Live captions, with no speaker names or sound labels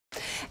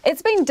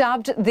It's been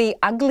dubbed the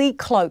ugly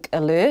cloak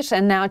alert,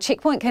 and now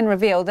Checkpoint can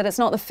reveal that it's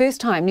not the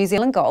first time New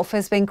Zealand Golf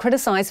has been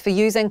criticised for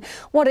using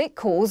what it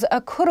calls a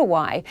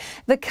korowai.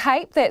 The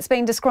cape that's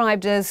been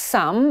described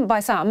by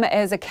some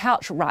as a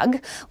couch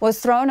rug was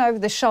thrown over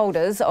the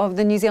shoulders of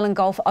the New Zealand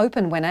Golf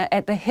Open winner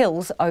at the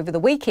Hills over the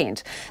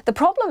weekend. The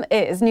problem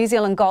is New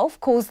Zealand Golf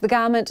calls the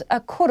garment a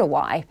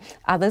korowai.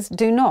 Others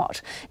do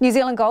not. New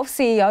Zealand Golf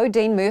CEO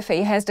Dean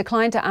Murphy has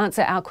declined to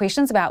answer our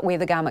questions about where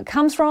the garment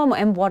comes from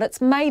and what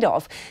it's made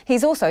of.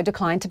 He's also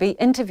declined to be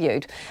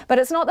interviewed. But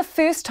it's not the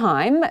first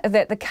time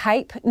that the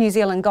cape New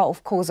Zealand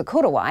Golf calls a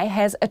korowai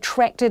has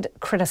attracted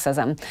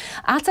criticism.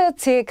 Ata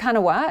Te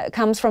Kanawa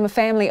comes from a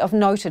family of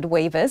noted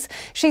weavers.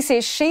 She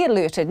says she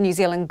alerted New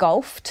Zealand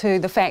Golf to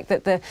the fact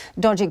that the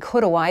dodgy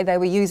korowai they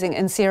were using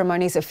in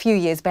ceremonies a few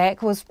years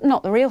back was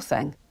not the real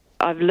thing.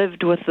 I've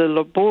lived with the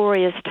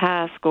laborious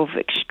task of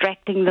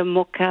extracting the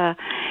muka.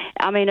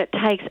 I mean, it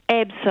takes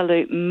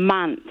absolute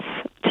months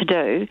to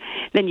do.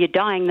 Then you're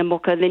dyeing the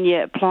muka, then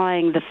you're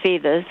applying the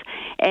feathers.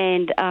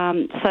 And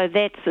so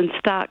that's in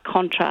stark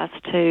contrast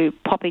to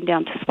popping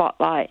down to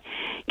Spotlight,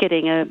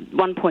 getting a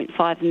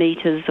 1.5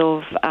 metres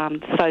of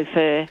faux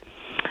fur,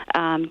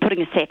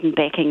 putting a satin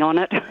backing on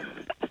it,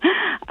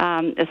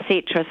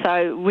 etc.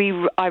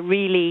 So I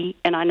really,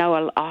 and I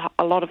know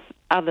a lot of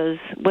others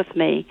with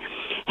me,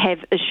 have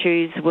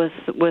issues with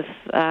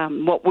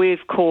what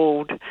we've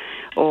called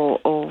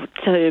or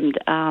termed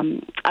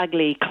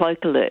ugly cloak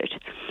alert.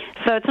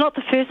 So it's not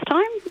the first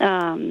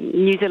time.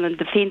 New Zealand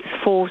Defence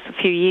Force a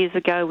few years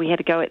ago, we had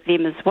to go at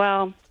them as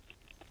well.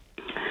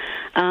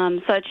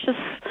 So it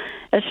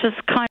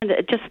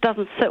just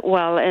doesn't sit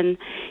well. And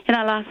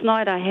last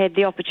night I had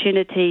the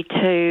opportunity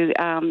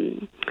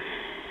to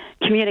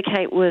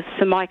communicate with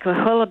Sir Michael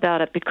Hill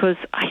about it, because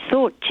I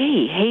thought,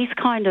 gee, he's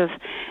kind of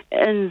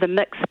in the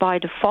mix by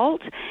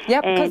default.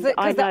 Yep, because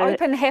the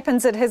Open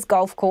happens at his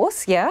golf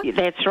course, yeah?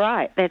 That's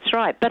right.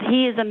 But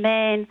he is a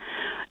man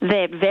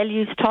that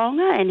values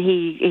taonga, and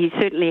he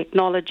certainly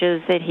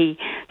acknowledges that he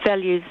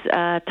values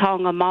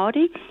taonga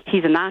Māori.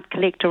 He's an art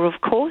collector,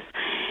 of course.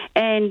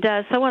 And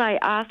so what I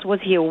asked, was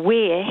he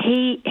aware?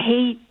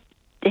 He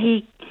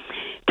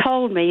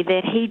told me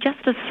that he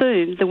just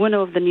assumed the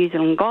winner of the New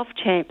Zealand Golf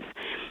Champs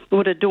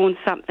would adorn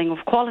something of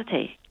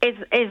quality,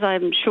 as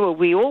I'm sure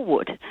we all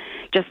would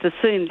just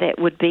assume that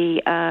would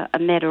be a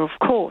matter of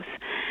course.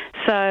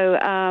 So,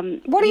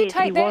 what do you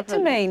take that to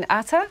mean,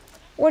 Ata?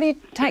 What do you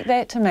take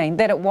that to mean?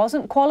 That it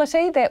wasn't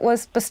quality that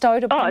was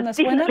bestowed upon this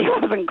winner?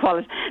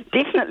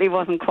 Definitely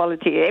wasn't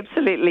quality.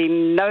 Absolutely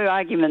no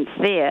arguments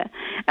there.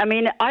 I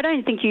mean, I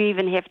don't think you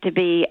even have to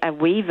be a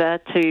weaver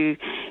to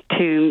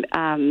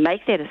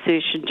make that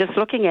assertion. Just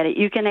looking at it,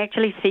 you can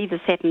actually see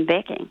the satin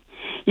backing.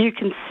 You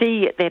can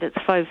see that it's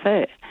faux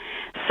fur.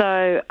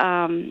 So,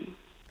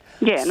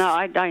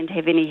 I don't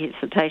have any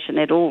hesitation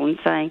at all in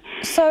saying...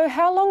 So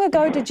how long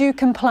ago did you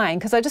complain?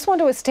 Because I just want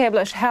to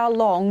establish how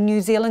long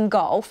New Zealand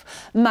Golf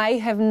may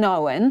have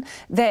known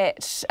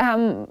that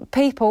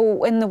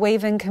people in the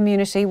weaving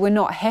community were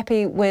not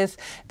happy with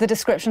the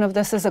description of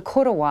this as a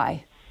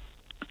korowai.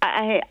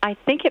 I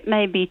think it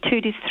may be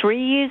 2 to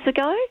 3 years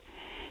ago,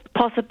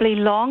 possibly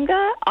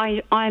longer.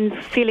 I'm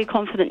fairly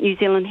confident New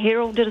Zealand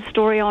Herald did a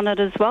story on it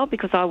as well,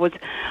 because I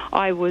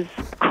was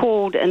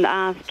called and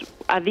asked,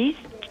 are these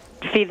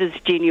feathers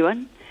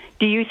genuine?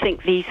 Do you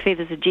think these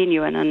feathers are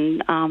genuine?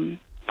 And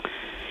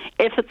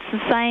if it's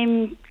the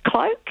same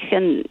cloak,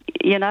 and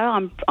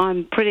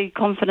I'm pretty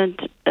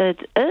confident it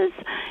is,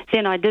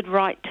 then I did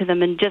write to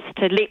them and just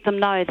to let them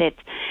know that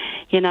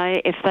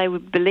if they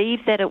would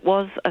believe that it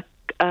was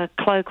a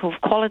cloak of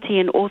quality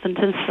and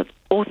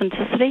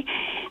authenticity,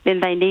 then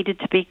they needed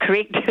to be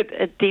corrected.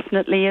 It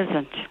definitely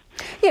isn't.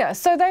 Yeah,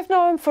 so they've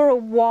known for a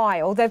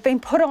while, they've been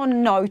put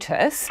on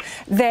notice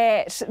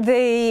that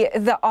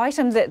the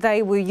item that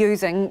they were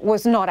using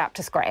was not up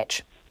to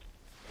scratch.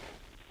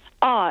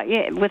 Oh,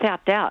 yeah,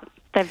 without doubt.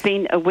 They've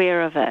been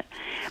aware of it.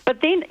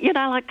 But then,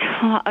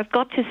 I've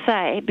got to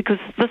say, because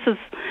this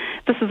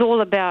is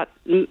all about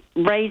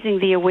raising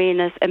the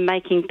awareness and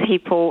making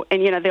people,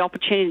 and, the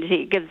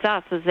opportunity it gives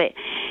us is that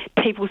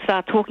people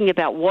start talking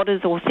about what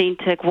is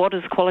authentic, what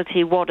is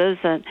quality, what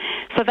isn't.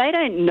 So they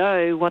don't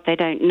know what they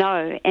don't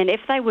know. And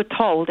if they were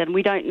told, and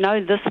we don't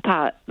know this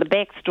part, the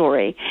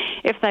backstory,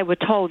 if they were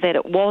told that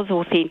it was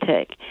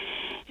authentic,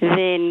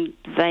 then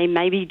they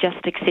maybe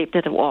just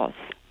accepted it was.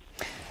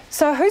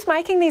 So who's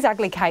making these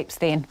ugly capes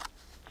then?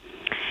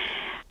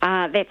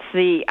 That's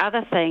the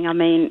other thing. I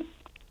mean,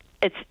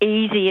 it's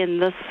easy in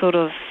this sort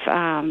of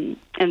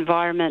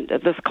environment,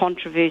 this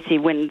controversy,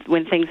 when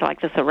things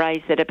like this are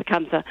raised, that it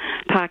becomes a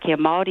Pākehā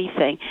Māori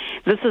thing.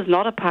 This is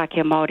not a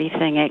Pākehā Māori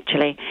thing,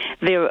 actually.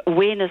 The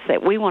awareness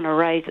that we want to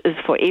raise is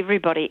for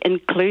everybody,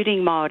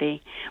 including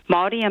Māori.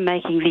 Māori are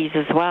making these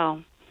as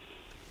well.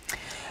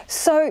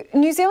 So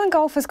New Zealand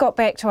Golf has got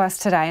back to us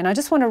today, and I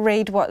just want to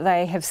read what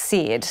they have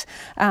said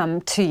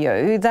to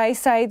you. They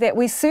say that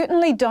we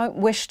certainly don't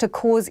wish to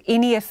cause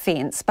any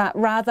offence, but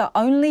rather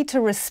only to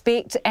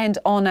respect and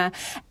honour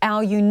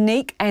our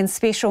unique and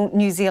special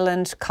New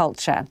Zealand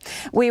culture.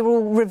 We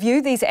will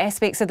review these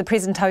aspects of the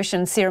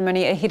presentation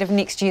ceremony ahead of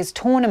next year's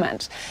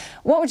tournament.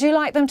 What would you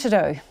like them to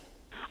do?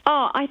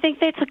 Oh, I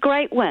think that's a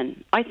great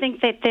win. I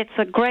think that that's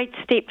a great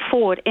step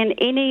forward. And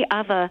any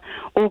other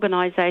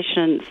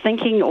organisation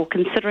thinking or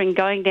considering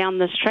going down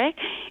this track,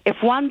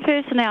 if one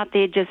person out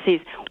there just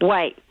says,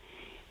 wait,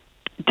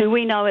 do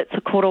we know it's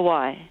a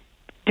korowai?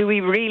 Do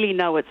we really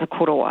know it's a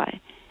korowai?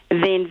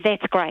 Then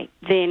that's great.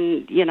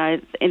 Then,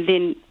 that's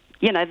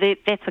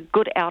a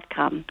good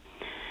outcome.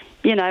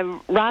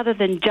 Rather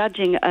than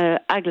judging a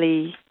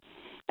ugly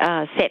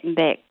satin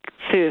back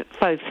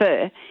faux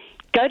fur,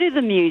 go to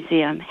the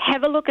museum,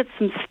 have a look at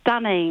some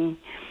stunning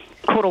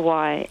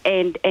korowai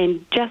and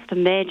just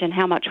imagine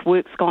how much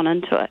work's gone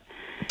into it.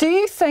 Do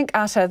you think,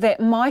 Ata, that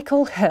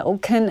Michael Hill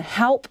can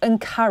help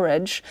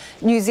encourage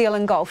New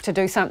Zealand Golf to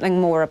do something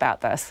more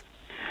about this?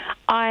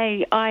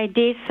 I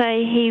dare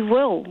say he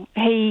will.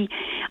 Here's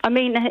a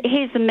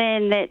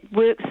man that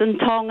works in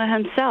Tonga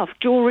himself.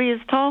 Jewellery is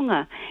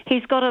Tonga.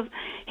 He's got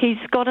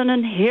an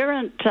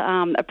inherent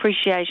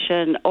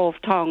appreciation of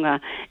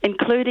Tonga,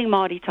 including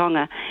Māori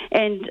Tonga.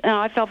 And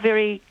I felt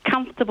very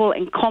comfortable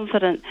and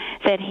confident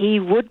that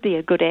he would be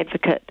a good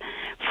advocate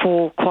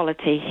for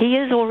quality. He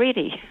is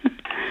already.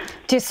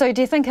 So do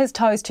you think his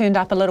toes turned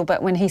up a little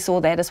bit when he saw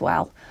that as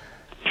well?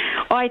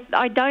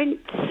 I don't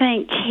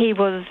think he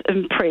was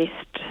impressed,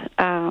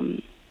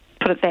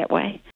 put it that way.